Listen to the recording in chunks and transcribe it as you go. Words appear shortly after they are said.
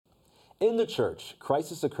In the church,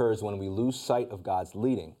 crisis occurs when we lose sight of God's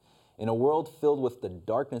leading. In a world filled with the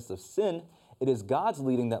darkness of sin, it is God's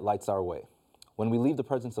leading that lights our way. When we leave the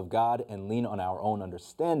presence of God and lean on our own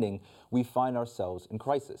understanding, we find ourselves in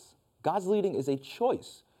crisis. God's leading is a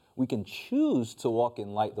choice. We can choose to walk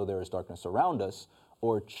in light though there is darkness around us,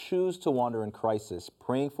 or choose to wander in crisis,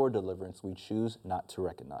 praying for deliverance we choose not to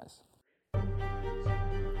recognize.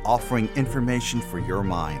 Offering information for your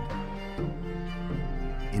mind,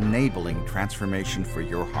 enabling transformation for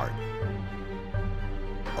your heart.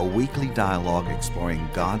 A weekly dialogue exploring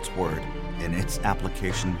God's Word and its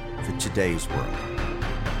application for today's world.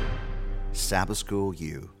 Sabbath School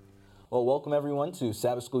U. Well, welcome everyone to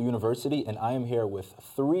Sabbath School University, and I am here with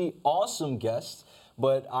three awesome guests,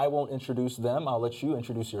 but I won't introduce them. I'll let you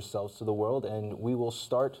introduce yourselves to the world, and we will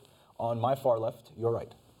start on my far left, your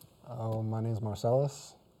right. My name is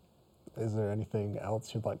Marcellus. Is there anything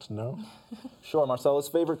else you'd like to know? Sure, Marcellus,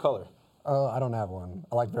 favorite color? I don't have one.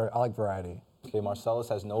 I like variety. Okay, Marcellus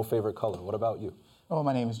has no favorite color. What about you? Oh,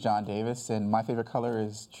 my name is John Davis, and my favorite color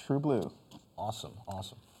is true blue. Awesome,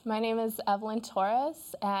 awesome. My name is Evelyn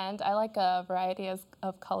Torres, and I like a variety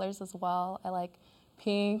of colors as well. I like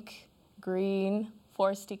pink, green,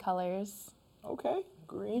 foresty colors. Okay,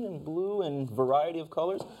 green and blue and variety of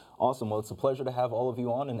colors. Awesome. Well, it's a pleasure to have all of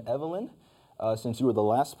you on. And Evelyn, since you were the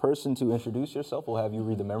last person to introduce yourself, we'll have you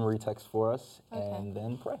read the memory text for us and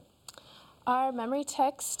then pray. Our memory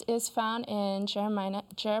text is found in Jeremiah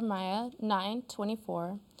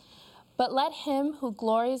 9:24. But let him who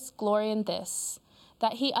glories glory in this,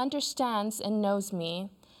 that he understands and knows me,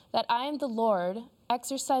 that I am the Lord,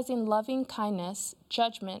 exercising loving kindness,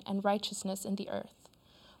 judgment, and righteousness in the earth.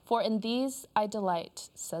 For in these I delight,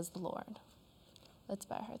 says the Lord. Let's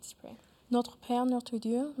bow our hearts to pray. Notre Père, notre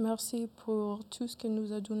Dieu, merci pour tout ce que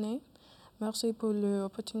nous a donné. Merci pour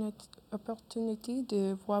l'opportunité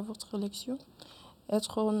de voir votre lecture.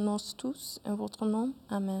 Être nous tous en votre nom.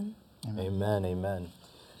 Amen. Amen, amen.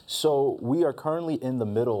 So we are currently in the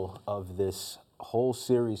middle of this whole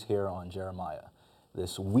series here on Jeremiah,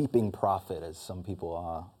 this weeping prophet, as some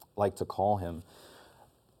people like to call him.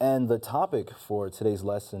 And the topic for today's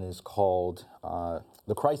lesson is called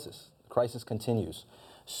the crisis. The crisis continues.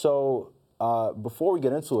 So before we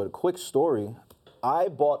get into it, a quick story. I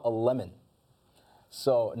bought a lemon.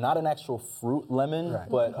 So not an actual fruit lemon, right,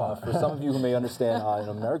 but for some of you who may understand in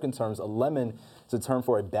American terms, a lemon is a term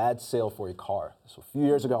for a bad sale for a car. So a few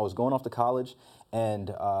years ago, I was going off to college,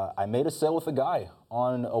 and I made a sale with a guy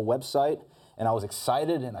on a website, and I was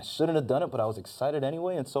excited, and I shouldn't have done it, but I was excited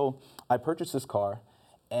anyway, and so I purchased this car,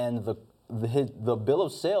 and the bill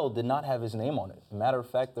of sale did not have his name on it. Matter of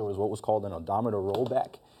fact, there was what was called an odometer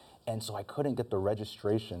rollback, and so I couldn't get the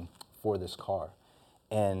registration for this car,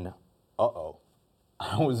 and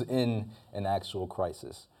I was in an actual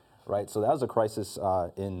crisis, right? So that was a crisis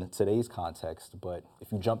in today's context, but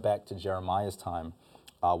if you jump back to Jeremiah's time,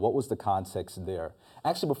 what was the context there?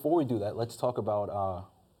 Actually, before we do that, let's talk about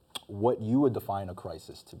what you would define a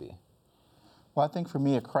crisis to be. Well, I think for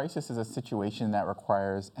me, a crisis is a situation that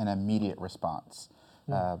requires an immediate response.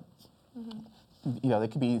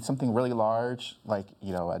 It could be something really large, like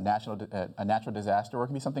a natural disaster, or it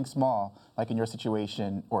could be something small, like in your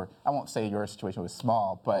situation. Or I won't say your situation was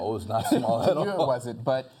small, but it was not small at all. It wasn't,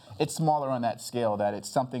 but it's smaller on that scale. That it's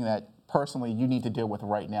something that personally you need to deal with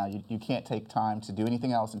right now. You can't take time to do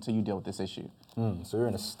anything else until you deal with this issue. So you're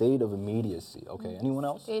in a state of immediacy. Okay. Anyone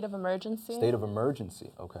else? State of emergency. State of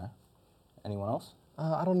emergency. Okay. Anyone else?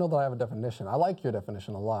 I don't know that I have a definition. I like your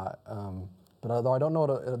definition a lot, but although I don't know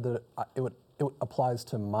it applies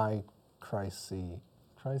to my crisis.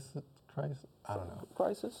 I don't know.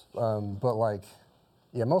 Crisis? But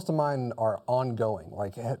most of mine are ongoing.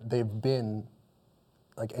 Like they've been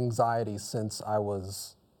like anxiety since I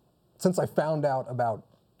found out about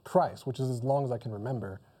Christ, which is as long as I can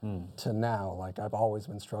remember, to now. Like I've always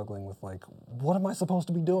been struggling with what am I supposed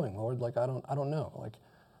to be doing, Lord? Like I don't know.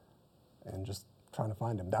 And just trying to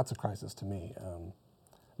find him. That's a crisis to me.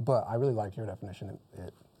 But I really like your definition.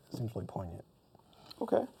 It seems really poignant.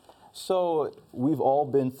 Okay. So we've all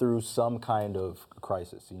been through some kind of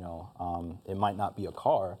crisis, It might not be a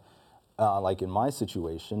car, like in my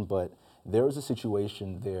situation, but there was a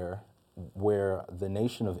situation there where the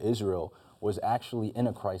nation of Israel was actually in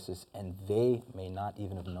a crisis, and they may not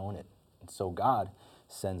even have known it. And so God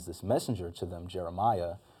sends this messenger to them,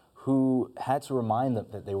 Jeremiah, who had to remind them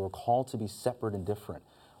that they were called to be separate and different.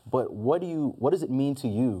 But what does it mean to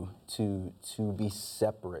you to be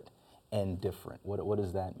separate and different? What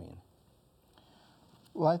does that mean?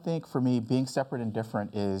 Well, I think for me, being separate and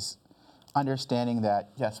different is understanding that,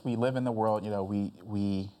 yes, we live in the world,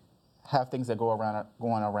 we have things that go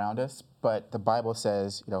on around us, but the Bible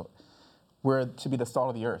says, we're to be the salt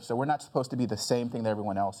of the earth. So we're not supposed to be the same thing that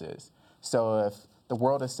everyone else is. So if the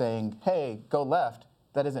world is saying, hey, go left,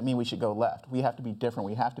 that doesn't mean we should go left. We have to be different.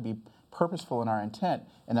 We have to be purposeful in our intent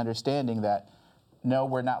and understanding that, no,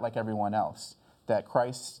 we're not like everyone else. That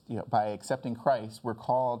Christ, by accepting Christ, we're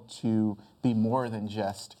called to be more than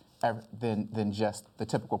just the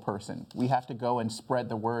typical person. We have to go and spread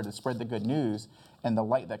the word and spread the good news and the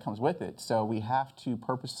light that comes with it. So we have to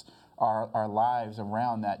purpose our lives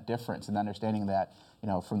around that difference and understanding that,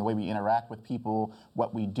 from the way we interact with people,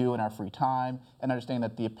 what we do in our free time, and understanding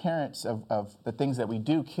that the appearance of the things that we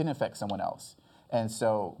do can affect someone else. And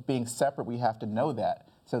so being separate, we have to know that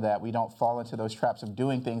so that we don't fall into those traps of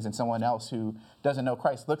doing things and someone else who doesn't know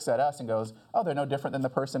Christ looks at us and goes, oh, they're no different than the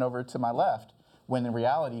person over to my left, when in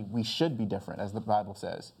reality, we should be different, as the Bible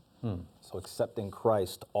says. So accepting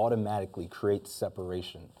Christ automatically creates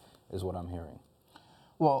separation, is what I'm hearing.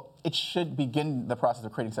 Well, it should begin the process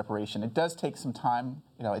of creating separation. It does take some time.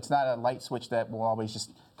 It's not a light switch that will always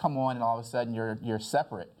just come on and all of a sudden you're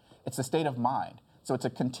separate. It's a state of mind. So it's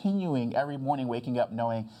a continuing every morning waking up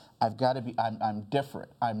knowing I've got to be, I'm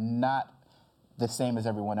different. I'm not the same as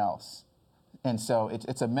everyone else. And so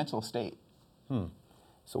it's a mental state.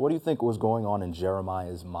 So what do you think was going on in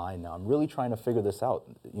Jeremiah's mind now? I'm really trying to figure this out.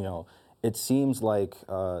 It seems like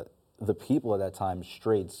the people at that time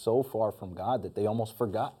strayed so far from God that they almost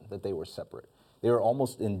forgot that they were separate. They were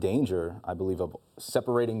almost in danger, I believe, of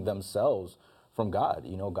separating themselves from God.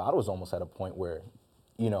 God was almost at a point where,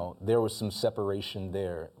 there was some separation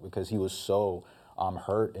there because he was so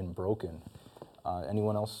hurt and broken.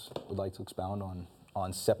 Anyone else would like to expound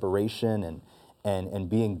on separation and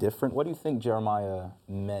being different? What do you think Jeremiah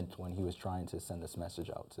meant when he was trying to send this message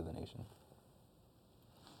out to the nation?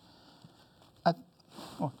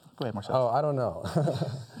 Go ahead, Marcel. Oh, I don't know.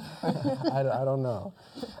 I don't know.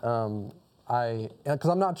 Because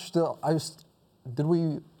I'm not still.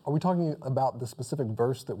 Are we talking about the specific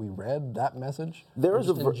verse that we read? That message? There is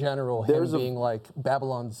in general, him being like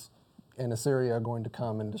Babylon's and Assyria are going to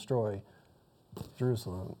come and destroy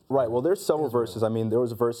Jerusalem. Right. Well, there's several verses. I mean, there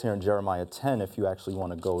was a verse here in Jeremiah 10, if you actually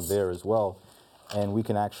want to go there as well, and we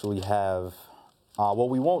can actually have.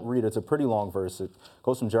 We won't read it. It's a pretty long verse. It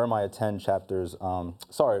goes from Jeremiah 10 verses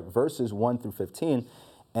 1 through 15.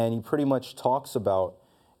 And he pretty much talks about,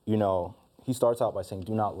 he starts out by saying,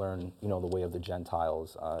 do not learn, the way of the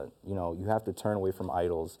Gentiles. You have to turn away from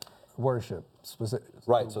idols. Worship.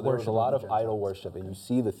 Right. So there's a lot of idol worship. And you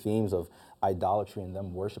see the themes of idolatry and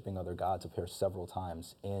them worshiping other gods appear several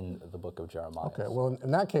times in the book of Jeremiah. Okay. Well,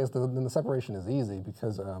 in that case, then the separation is easy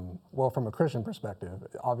because, from a Christian perspective,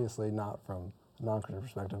 obviously not from non-Christian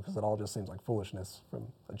perspective, because it all just seems like foolishness from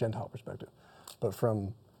a Gentile perspective. But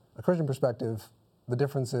from a Christian perspective, the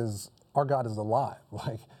difference is our God is alive.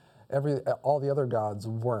 Like all the other gods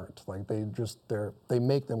weren't. Like they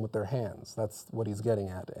make them with their hands. That's what he's getting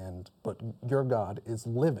at. But your God is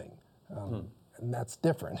living, and that's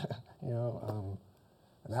different. And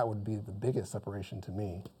that would be the biggest separation to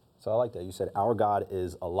me. So I like that. You said our God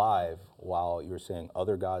is alive, while you're saying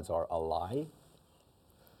other gods are a lie.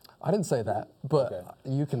 I didn't say that, but okay.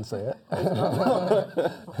 You can say it.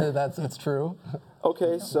 It's true.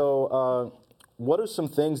 Okay, so what are some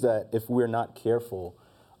things that, if we're not careful,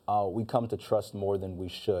 we come to trust more than we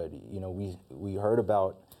should? We heard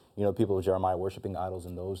about people of Jeremiah worshiping idols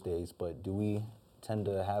in those days, but do we tend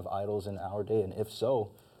to have idols in our day? And if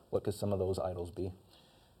so, what could some of those idols be?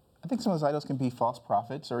 I think some of those idols can be false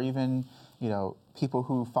prophets, or even people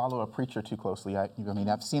who follow a preacher too closely.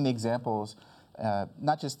 I've seen the examples.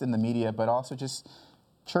 Not just in the media, but also just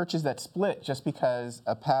churches that split just because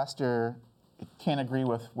a pastor can't agree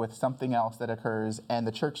with something else that occurs, and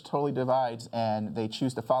the church totally divides, and they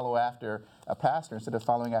choose to follow after a pastor instead of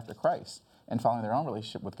following after Christ and following their own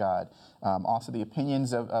relationship with God. Also, the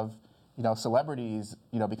opinions of celebrities,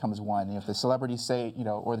 becomes one. If the celebrities say,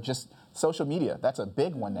 or just social media, that's a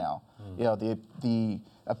big one now. The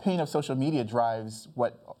opinion of social media drives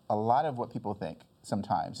a lot of what people think.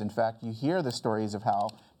 Sometimes. In fact, you hear the stories of how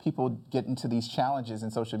people get into these challenges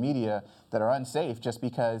in social media that are unsafe just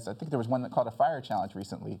because, I think there was one called a fire challenge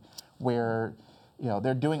recently, where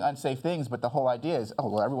they're doing unsafe things, but the whole idea is,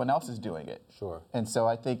 everyone else is doing it. Sure. And so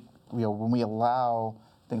I think when we allow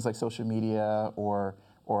things like social media or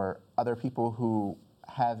other people who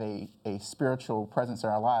have a spiritual presence in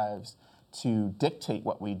our lives to dictate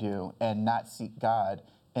what we do and not seek God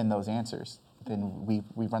in those answers, then we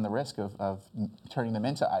run the risk of turning them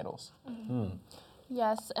into idols. Mm-hmm.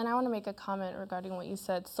 Yes, and I want to make a comment regarding what you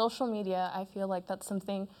said. Social media, I feel like that's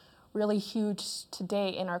something really huge today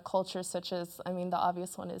in our culture, such as, I mean, the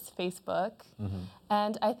obvious one is Facebook.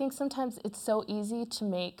 And I think sometimes it's so easy to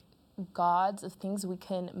make gods of things we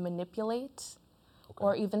can manipulate,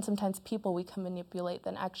 or even sometimes people we can manipulate,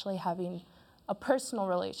 than actually having a personal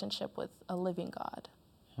relationship with a living God.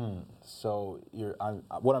 So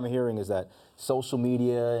what I'm hearing is that social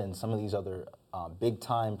media and some of these other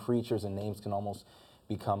big-time preachers and names can almost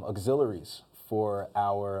become auxiliaries for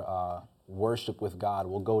our worship with God.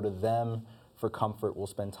 We'll go to them for comfort, we'll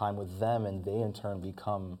spend time with them, and they in turn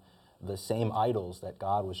become the same idols that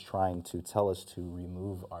God was trying to tell us to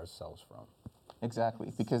remove ourselves from.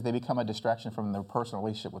 Exactly, because they become a distraction from their personal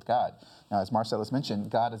relationship with God. Now, as Marcellus mentioned,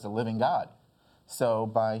 God is a living God. So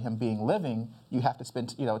by him being living, you have to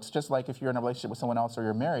spend, it's just like if you're in a relationship with someone else or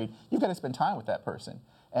you're married, you've got to spend time with that person.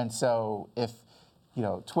 And so if,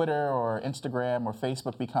 Twitter or Instagram or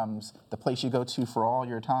Facebook becomes the place you go to for all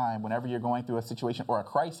your time, whenever you're going through a situation or a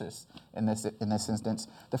crisis in this instance,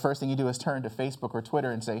 the first thing you do is turn to Facebook or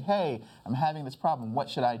Twitter and say, hey, I'm having this problem, what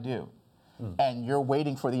should I do? And you're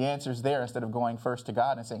waiting for the answers there instead of going first to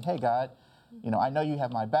God and saying, hey, God, I know you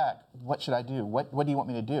have my back. What should I do? What do you want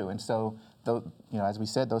me to do? And so, as we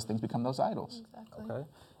said, those things become those idols. Exactly. Okay.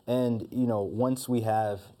 And, once we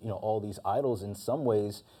have, all these idols, in some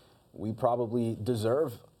ways, we probably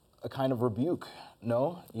deserve a kind of rebuke.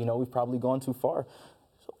 No? We've probably gone too far.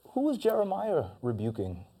 So who was Jeremiah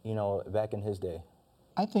rebuking, back in his day?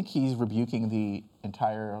 I think he's rebuking the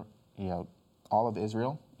entire, all of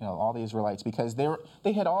Israel, all the Israelites, because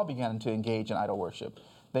they had all begun to engage in idol worship.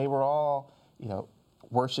 They were all,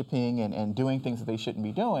 worshiping and doing things that they shouldn't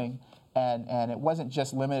be doing. And it wasn't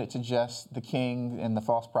just limited to just the king and the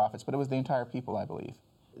false prophets, but it was the entire people, I believe.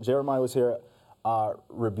 Jeremiah was here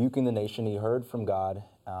rebuking the nation. He heard from God,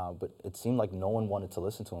 but it seemed like no one wanted to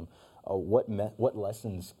listen to him. What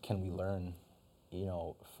lessons can we learn,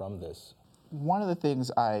 from this? One of the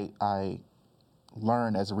things I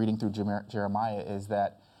learned as reading through Jeremiah is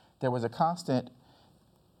that there was a constant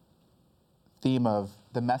theme of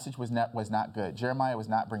the message was not good. Jeremiah was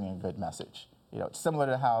not bringing a good message. It's similar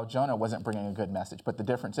to how Jonah wasn't bringing a good message. But the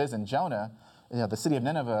difference is in Jonah, the city of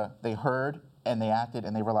Nineveh, they heard and they acted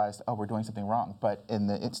and they realized, oh, we're doing something wrong. But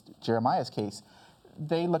in Jeremiah's case,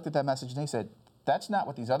 they looked at that message and they said, that's not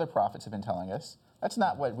what these other prophets have been telling us. That's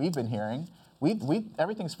not what we've been hearing.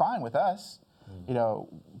 Everything's fine with us.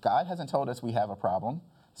 God hasn't told us we have a problem.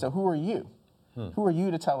 So who are you? Who are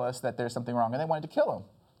you to tell us that there's something wrong? And they wanted to kill him.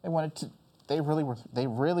 They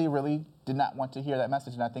really did not want to hear that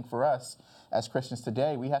message. And I think for us as Christians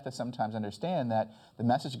today, we have to sometimes understand that the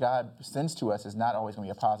message God sends to us is not always going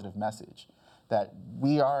to be a positive message. That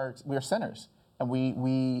we are sinners, and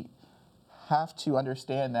we have to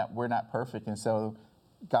understand that we're not perfect, and so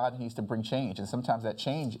God needs to bring change. And sometimes that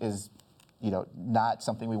change is, not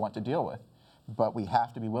something we want to deal with, but we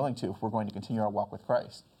have to be willing to if we're going to continue our walk with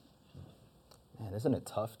Christ. Man, isn't it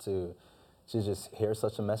tough to just hear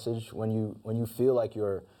such a message when you feel like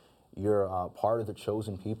you're part of the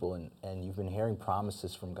chosen people and you've been hearing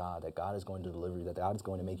promises from God that God is going to deliver you, that God is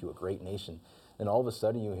going to make you a great nation, and all of a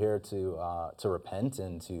sudden you hear to repent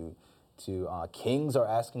and to kings are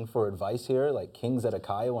asking for advice here, like King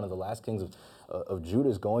Zedekiah, one of the last kings of Judah,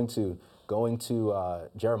 is going to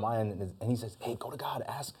Jeremiah and he says, hey, go to God,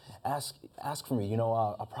 ask for me,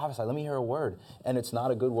 I'll prophesy, let me hear a word, and it's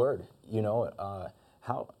not a good word,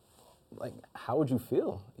 how would you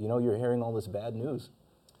feel? You're hearing all this bad news.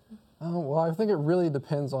 Well, I think it really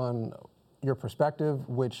depends on your perspective,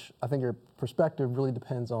 which I think your perspective really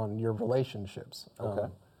depends on your relationships. Okay.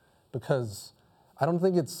 Because I don't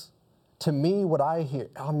think it's, to me, what I hear,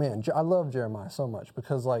 oh man, I love Jeremiah so much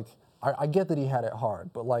because I get that he had it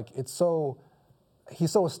hard, but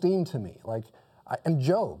he's so esteemed to me. And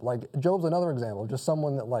Job's another example, just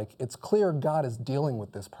someone that it's clear God is dealing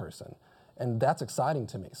with this person. And that's exciting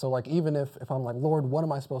to me. So even if I'm like, Lord, what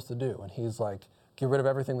am I supposed to do? And he's like, get rid of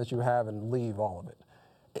everything that you have and leave all of it.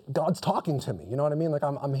 God's talking to me, you know what I mean?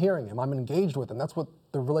 I'm hearing him, I'm engaged with him. That's what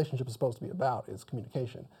the relationship is supposed to be about, is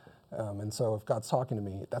communication. And so if God's talking to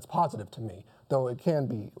me, that's positive to me, though it can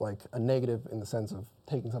be a negative in the sense of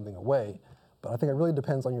taking something away. But I think it really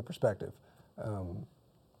depends on your perspective.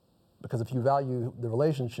 Because if you value the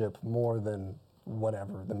relationship more than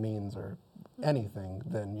whatever, the means or anything,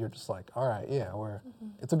 then you're just all right, yeah,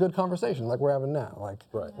 it's a good conversation like we're having now.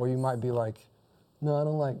 Right. Or you might be no, I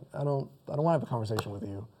don't want to have a conversation with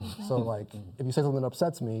you. So if you say something that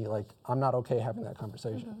upsets me, I'm not okay having that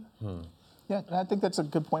conversation. Yeah, and I think that's a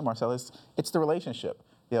good point, Marcel. It's the relationship.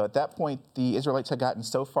 at that point, the Israelites had gotten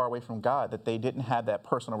so far away from God that they didn't have that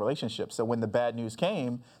personal relationship. So when the bad news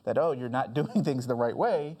came that, oh, you're not doing things the right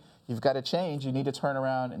way, you've got to change, you need to turn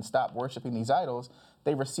around and stop worshiping these idols,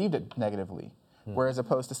 they received it negatively. Whereas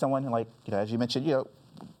opposed to someone like, as you mentioned,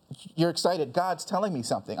 you're excited, God's telling me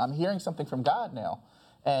something. I'm hearing something from God now.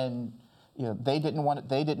 And they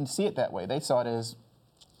didn't see it that way. They saw it as,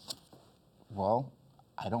 well,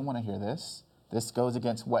 I don't want to hear this. This goes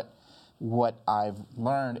against what I've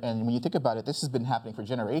learned. And when you think about it, this has been happening for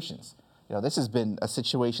generations. This has been a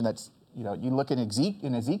situation that's, you look in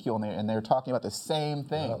Ezekiel and they're talking about the same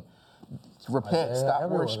thing. Yep. Repent, stop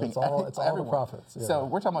worshiping. It's all the prophets. Yeah. So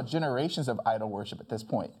we're talking about generations of idol worship at this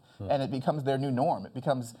point. And it becomes their new norm. It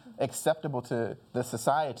becomes acceptable to the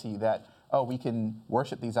society that, oh, we can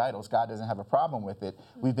worship these idols. God doesn't have a problem with it.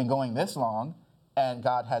 We've been going this long and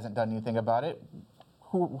God hasn't done anything about it.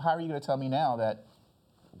 How are you going to tell me now that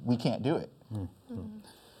we can't do it?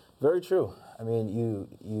 Very true. I mean,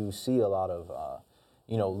 you see a lot of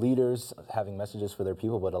leaders having messages for their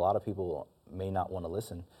people, but a lot of people may not want to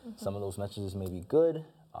listen. Some of those messages may be good,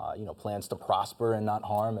 plans to prosper and not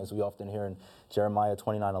harm, as we often hear in Jeremiah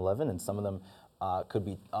 29:11, and some of them could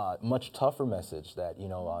be much tougher message that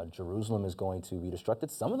Jerusalem is going to be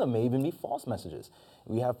destructed. Some of them may even be false messages.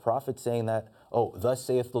 We have prophets saying that, oh, thus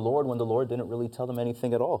saith the Lord, when the Lord didn't really tell them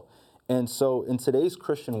anything at all. And so in today's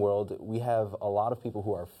Christian world, we have a lot of people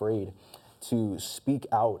who are afraid to speak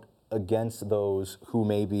out against those who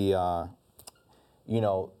may be,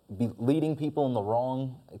 be leading people in the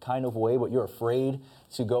wrong kind of way, but you're afraid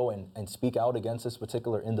to go and speak out against this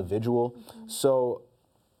particular individual. So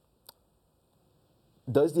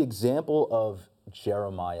does the example of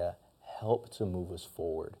Jeremiah help to move us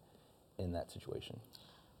forward in that situation?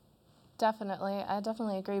 Definitely. I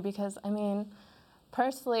definitely agree because,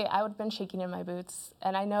 personally, I would have been shaking in my boots.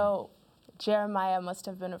 And I know Jeremiah must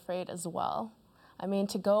have been afraid as well.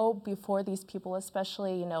 To go before these people,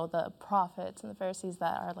 especially, the prophets and the Pharisees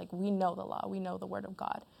that are like, we know the law, we know the word of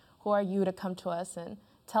God. Who are you to come to us and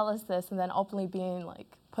tell us this and then openly being like,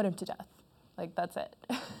 put him to death? Like, that's it.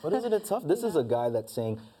 But isn't it tough? This is a guy that's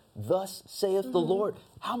saying, thus saith the Lord.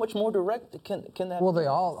 How much more direct can that Well, be? they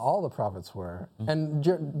all the prophets were. And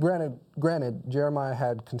granted, Jeremiah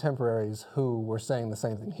had contemporaries who were saying the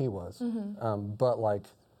same thing he was. But like,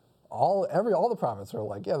 all the prophets are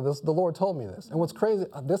like, the Lord told me this. And what's crazy,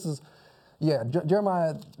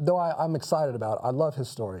 Jeremiah, though I'm excited about it, I love his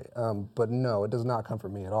story, but no, it does not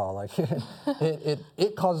comfort me at all. Like,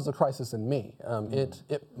 it causes a crisis in me.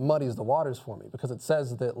 It muddies the waters for me because it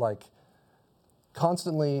says that, like,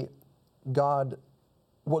 constantly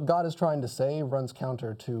what God is trying to say runs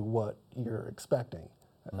counter to what you're expecting.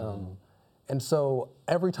 And so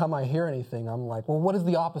every time I hear anything, I'm like, well, what is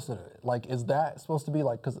the opposite of it? Like, is that supposed to be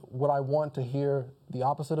like, because would I want to hear the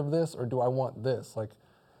opposite of this, or do I want this? Like,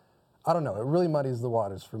 I don't know. It really muddies the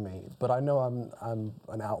waters for me. But I know I'm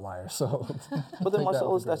an outlier, so. But then,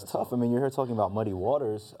 Marcellus, that's tough. I mean, you're here talking about muddy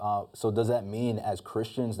waters. So does that mean, as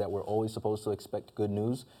Christians, that we're always supposed to expect good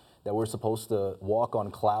news? That we're supposed to walk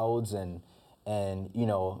on clouds and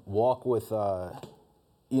walk with,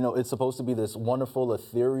 it's supposed to be this wonderful,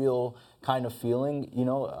 ethereal kind of feeling,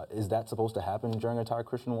 is that supposed to happen during our entire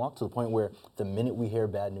Christian walk to the point where the minute we hear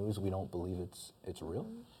bad news, we don't believe it's real?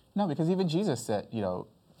 No, because even Jesus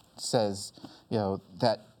says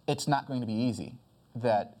that it's not going to be easy,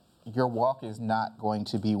 that your walk is not going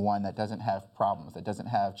to be one that doesn't have problems, that doesn't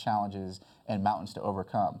have challenges and mountains to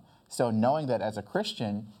overcome. So knowing that as a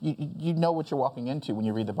Christian, you know what you're walking into when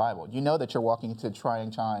you read the Bible. You know that you're walking into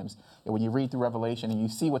trying times. And when you read through Revelation and you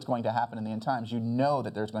see what's going to happen in the end times, you know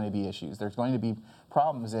that there's going to be issues. There's going to be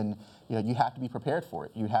problems, and you have to be prepared for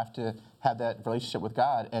it. You have to have that relationship with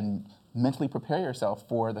God and mentally prepare yourself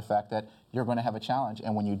for the fact that you're going to have a challenge.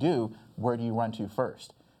 And when you do, where do you run to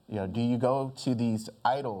first? Do you go to these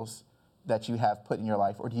idols that you have put in your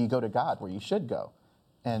life, or do you go to God where you should go?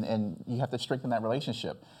 And you have to strengthen that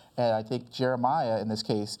relationship. And I think Jeremiah, in this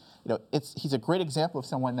case, he's a great example of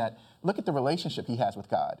someone that, look at the relationship he has with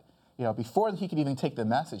God. Before he could even take the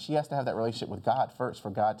message, he has to have that relationship with God first for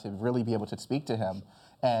God to really be able to speak to him.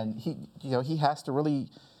 And he has to really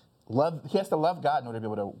love God in order to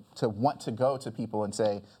be able to want to go to people and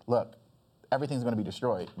say, look, everything's going to be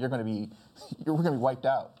destroyed. We're going to be wiped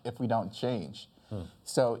out if we don't change.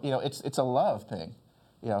 So, it's a love thing.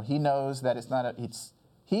 He knows that it's not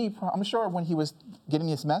I'm sure when he was getting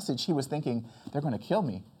this message, he was thinking, they're going to kill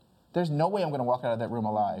me. There's no way I'm going to walk out of that room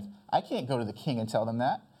alive. I can't go to the king and tell them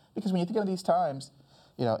that. Because when you think of these times,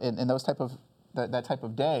 in those that type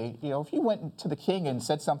of day, if you went to the king and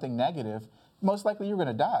said something negative, most likely you're going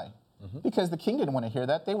to die. because the king didn't want to hear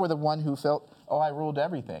that. They were the one who felt, oh, I ruled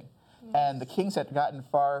everything. And the kings had gotten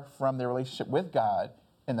far from their relationship with God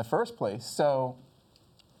in the first place. So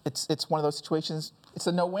it's one of those situations, it's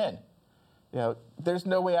a no-win. There's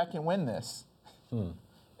no way I can win this.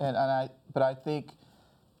 But I think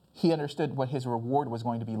he understood what his reward was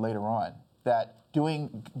going to be later on, that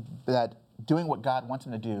doing what God wants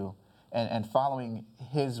him to do and following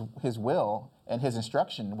his will and his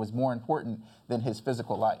instruction was more important than his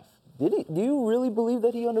physical life. Did he? Do you really believe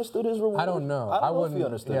that he understood his reward? I don't know. I don't know if he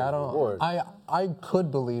understood his reward. I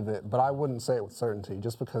could believe it, but I wouldn't say it with certainty,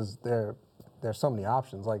 just because there's so many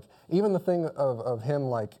options. Like, even the thing of him,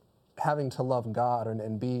 like, having to love God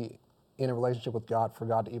and be in a relationship with God for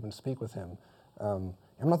God to even speak with him. I'm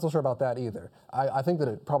not so sure about that either. I think that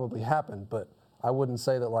it probably happened, but I wouldn't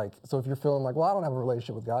say that, like, so if you're feeling like, well, I don't have a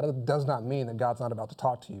relationship with God, it does not mean that God's not about to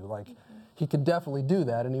talk to you. Like, he could definitely do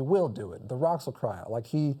that, and he will do it. The rocks will cry out. Like,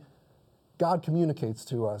 God communicates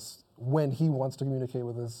to us when he wants to communicate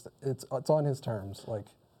with us. It's on his terms. Like,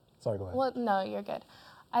 sorry, go ahead. Well, no, you're good.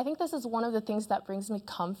 I think this is one of the things that brings me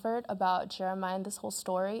comfort about Jeremiah and this whole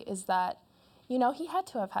story is that, he had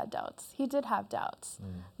to have had doubts. He did have doubts,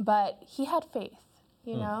 but he had faith,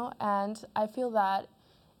 you know? And I feel that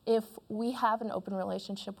if we have an open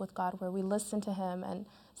relationship with God where we listen to him and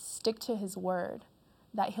stick to his word,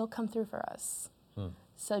 that he'll come through for us.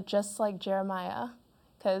 So just like Jeremiah,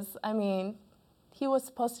 because, he was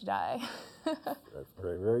supposed to die.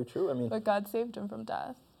 Very, very true. But God saved him from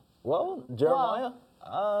death. Well, Jeremiah,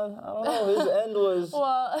 I don't know, his end was,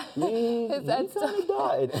 he kind of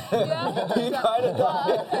died. Yeah, he kind of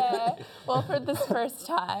died. Okay. Well, for this first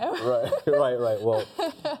time. Right. Well,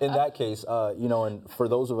 in that case, and for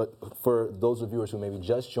those of viewers who may be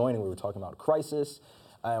just joining, we were talking about crisis,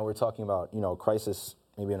 and we're talking about, crisis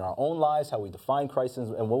maybe in our own lives, how we define crisis,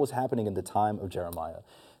 and what was happening in the time of Jeremiah.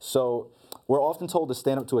 So we're often told to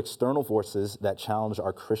stand up to external forces that challenge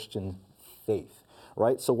our Christian faith,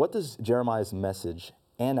 right? So what does Jeremiah's message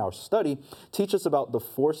and our study teach us about the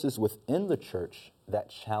forces within the church that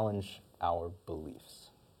challenge our beliefs?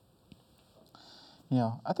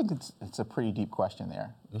 I think it's a pretty deep question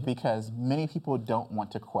there, because many people don't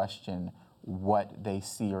want to question what they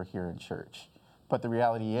see or hear in church. But the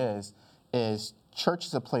reality is church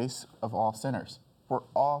is a place of all sinners. We're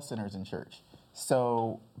all sinners in church.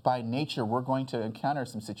 So by nature, we're going to encounter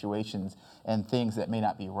some situations and things that may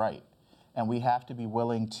not be right. And we have to be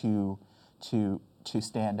willing to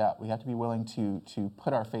stand up. We have to be willing to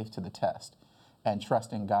put our faith to the test and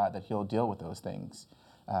trust in God that he'll deal with those things.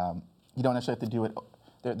 You don't necessarily have to do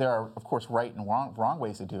it. There are, of course, right and wrong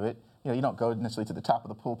ways to do it. You don't go necessarily to the top of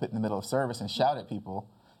the pulpit in the middle of service and shout at people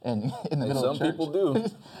in the middle of church. Some people do.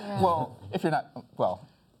 Yeah. Well, if you're not,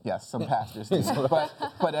 yes, some pastors do.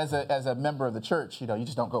 But as a member of the church, you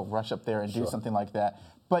just don't go rush up there and do something like that.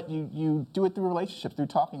 But you do it through relationships, through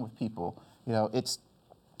talking with people.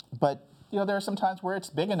 But there are some times where it's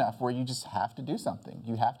big enough where you just have to do something.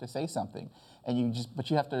 You have to say something, but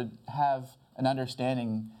you have to have an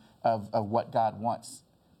understanding of what God wants,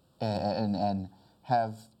 and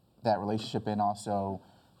have that relationship. And also,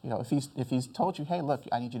 if he's told you, hey, look,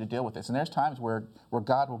 I need you to deal with this. And there's times where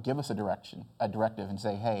God will give us a directive and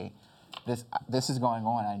say, hey, this is going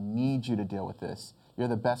on. I need you to deal with this. You're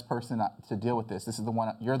the best person to deal with this.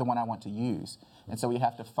 You're the one I want to use. And so we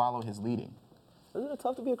have to follow his leading. Isn't it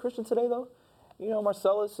tough to be a Christian today, though?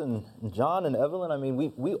 Marcellus and John and Evelyn,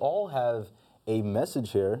 we all have a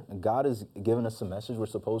message here. God has given us a message. We're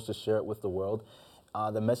supposed to share it with the world.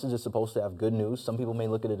 The message is supposed to have good news. Some people may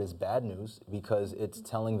look at it as bad news because it's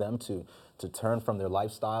telling them to turn from their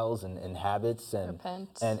lifestyles and habits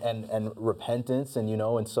and repentance,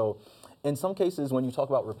 and so in some cases when you talk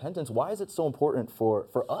about repentance, why is it so important for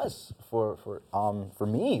us, for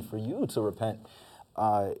me, for you to repent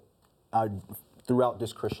throughout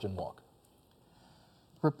this Christian walk?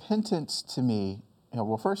 Repentance to me,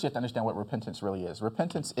 first you have to understand what repentance really is.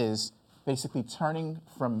 Repentance is basically turning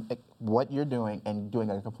from what you're doing and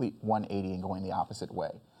doing a complete 180 and going the opposite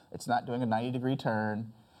way. It's not doing a 90-degree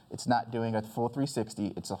turn. It's not doing a full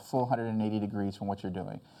 360. It's a full 180 degrees from what you're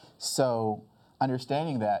doing. So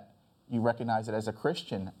understanding that, you recognize that as a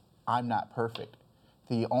Christian, I'm not perfect.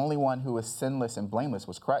 The only one who was sinless and blameless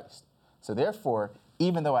was Christ. So therefore,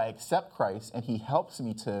 even though I accept Christ and he helps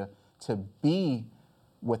me to be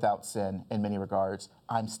without sin in many regards,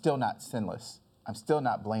 I'm still not sinless. I'm still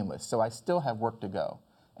not blameless. So I still have work to go.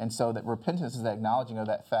 And so that repentance is the acknowledging of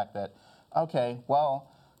that fact that, okay,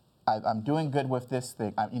 well, I'm doing good with this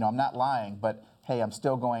thing. I'm not lying, but hey, I'm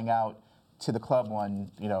still going out to the club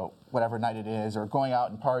one, whatever night it is, or going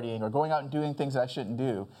out and partying, or going out and doing things that I shouldn't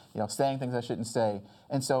do, saying things I shouldn't say.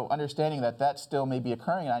 And so understanding that that still may be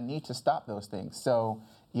occurring, and I need to stop those things. So,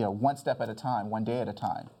 one step at a time, one day at a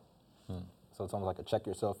time. So it's almost like a check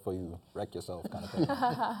yourself before you wreck yourself kind of thing.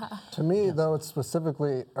 To me, though, it's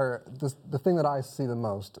specifically, or the thing that I see the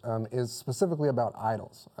most is specifically about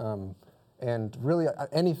idols. And really,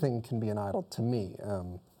 anything can be an idol to me.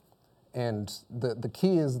 And the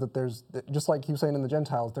key is that there's, just like he was saying in the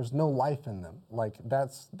Gentiles, there's no life in them. Like,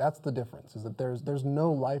 that's the difference, is that there's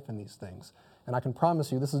no life in these things. And I can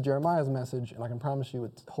promise you, this is Jeremiah's message, and I can promise you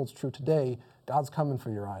it holds true today, God's coming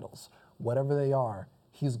for your idols. Whatever they are,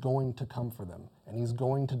 he's going to come for them, and he's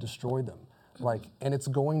going to destroy them. Like, and it's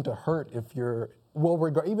going to hurt if you're,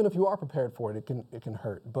 even if you are prepared for it, it can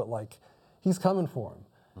hurt. But like, he's coming for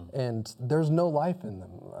them, and there's no life in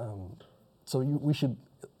them. So we should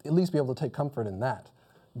at least be able to take comfort in that.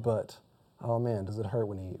 But oh man, does it hurt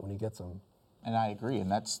when he gets them? And I agree,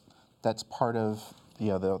 and that's part of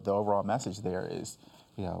the overall message. There is,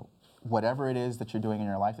 whatever it is that you're doing in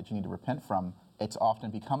your life that you need to repent from, it's often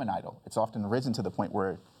become an idol. It's often risen to the point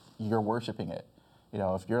where you're worshiping it.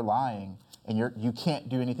 If you're lying and you can't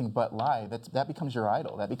do anything but lie, that becomes your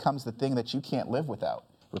idol. That becomes the thing that you can't live without.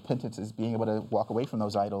 Repentance is being able to walk away from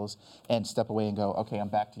those idols and step away and go, okay, I'm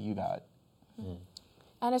back to you, God.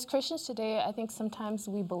 And as Christians today, I think sometimes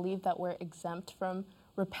we believe that we're exempt from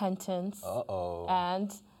repentance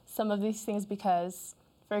and some of these things because,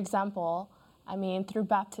 for example, through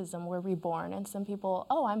baptism, we're reborn. And some people,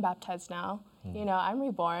 I'm baptized now. I'm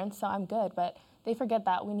reborn, so I'm good. But they forget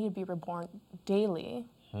that we need to be reborn daily,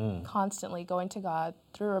 constantly going to God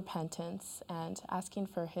through repentance and asking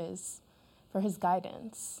for his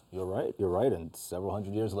guidance. You're right. And several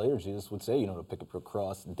hundred years later, Jesus would say, to pick up your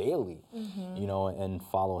cross daily, and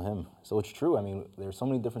follow him. So it's true. There's so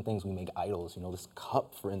many different things we make idols. This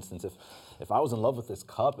cup, for instance, if I was in love with this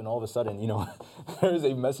cup and all of a sudden, there's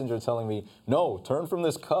a messenger telling me, no, turn from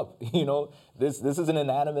this cup. This is an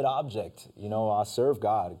inanimate object. Serve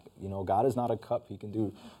God. God is not a cup. He can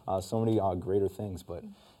do so many greater things. But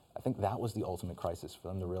I think that was the ultimate crisis for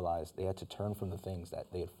them to realize they had to turn from the things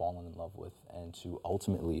that they had fallen in love with and to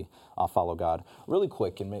ultimately follow God. Really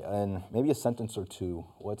quick, and maybe a sentence or two,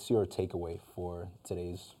 what's your takeaway for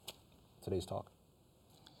today's talk?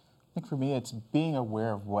 I think for me, it's being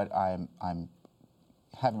aware of what I'm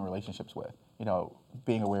having relationships with.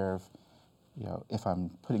 Being aware of, if I'm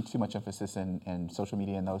putting too much emphasis in social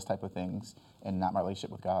media and those type of things and not my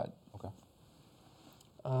relationship with God. Okay.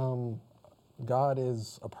 God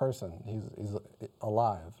is a person. He's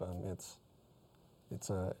alive.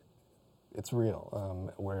 It's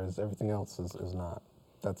real. Whereas everything else is not.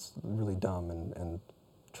 That's really dumb and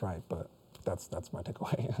trite. But that's my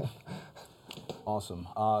takeaway. Awesome.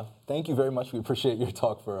 Thank you very much. We appreciate your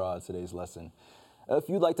talk for today's lesson. If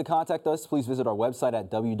you'd like to contact us, please visit our website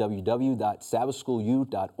at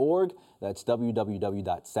www.sabbathschoolu.org. That's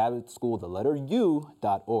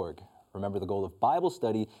www.sabbathschool.org. Remember, the goal of Bible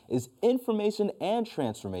study is information and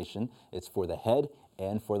transformation. It's for the head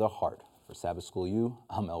and for the heart. For Sabbath School U,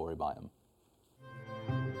 I'm Elroy Byam.